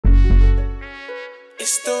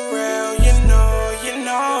It's Durrell, you know, you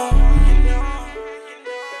know.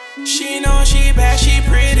 She know she bad, she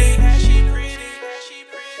pretty.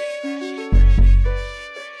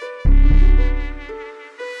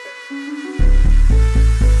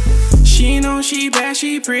 She know she bad,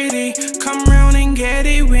 she pretty. Come round and get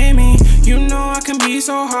it with me. You know I can be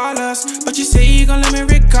so heartless, but you say you gon' let me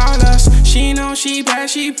regardless. She know she bad,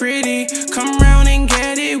 she pretty. Come round and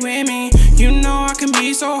get it with me. You know I can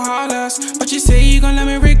be so heartless, but you say you gon' let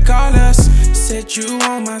me regardless. Said you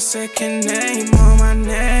want my second name on my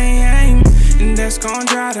name, and that's gon'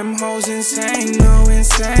 drive them hoes insane, no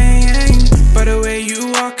insane. But the way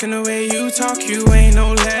you walk and the way you talk, you ain't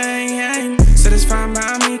no lame. Said it's fine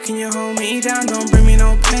by me, can you hold me down, don't bring me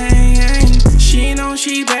no pain. She know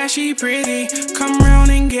she bad, she pretty. Come round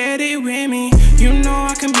and get it with me. You know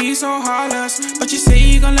I can be so heartless, but you say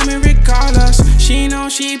you gon' let me regardless. She know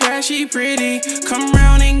she bad, she pretty. Come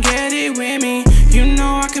round and get it with me. You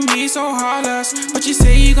know I can be so heartless, but you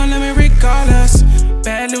say you gon' let me regardless.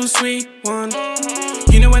 Bad little sweet one.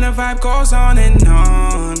 You know when the vibe goes on and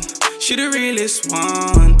on. She the realest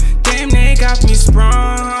one. Damn, they got me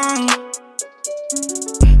sprung.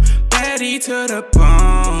 Baddie to the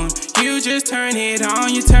bone. You just turn it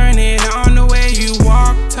on, you turn it on. The way you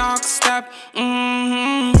walk, talk, step,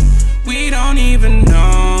 we don't even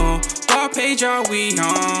know what page are we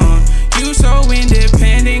on. You so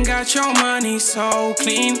independent, got your money so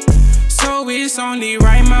clean. So it's only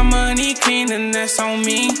right, my money clean, and that's on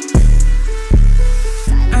me.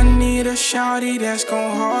 I need a shawty that's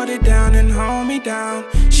gon' hold it down and hold me down.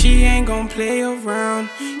 She ain't gon' play around,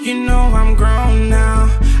 you know I'm grown now.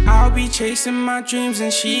 I'll be chasing my dreams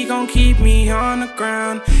and she gon' keep me on the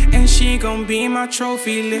ground. And she gon' be my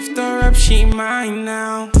trophy, lift her up, she mine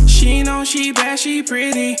now. She know she bad, she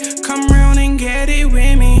pretty. Come round and get it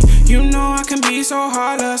with me. You know I can be so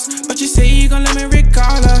heartless, but you say you gon' let me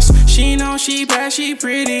regardless. She know she bad, she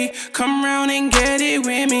pretty. Come round and get it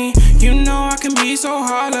with me. You know I can be so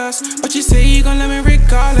heartless, but you say you gon' let me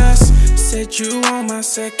regardless. Said you want my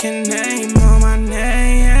second name on my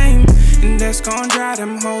name, and that's gon' drive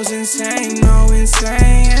them hoes insane, no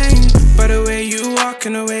insane. But the way you walk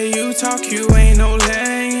and the way you talk, you ain't no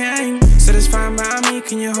lame. Said it's fine by me,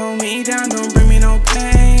 can you hold me down, don't bring me no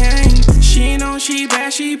pain. She know she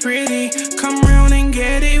bad, she pretty. Come round and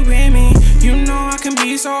get it with me. You know I can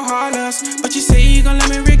be so heartless, but you say you gon' let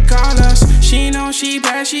me regardless. She know she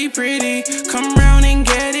bad, she pretty. Come round and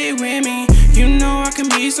get it with me. You know I can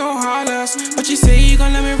be so heartless, but you say you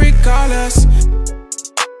gon' let me regardless.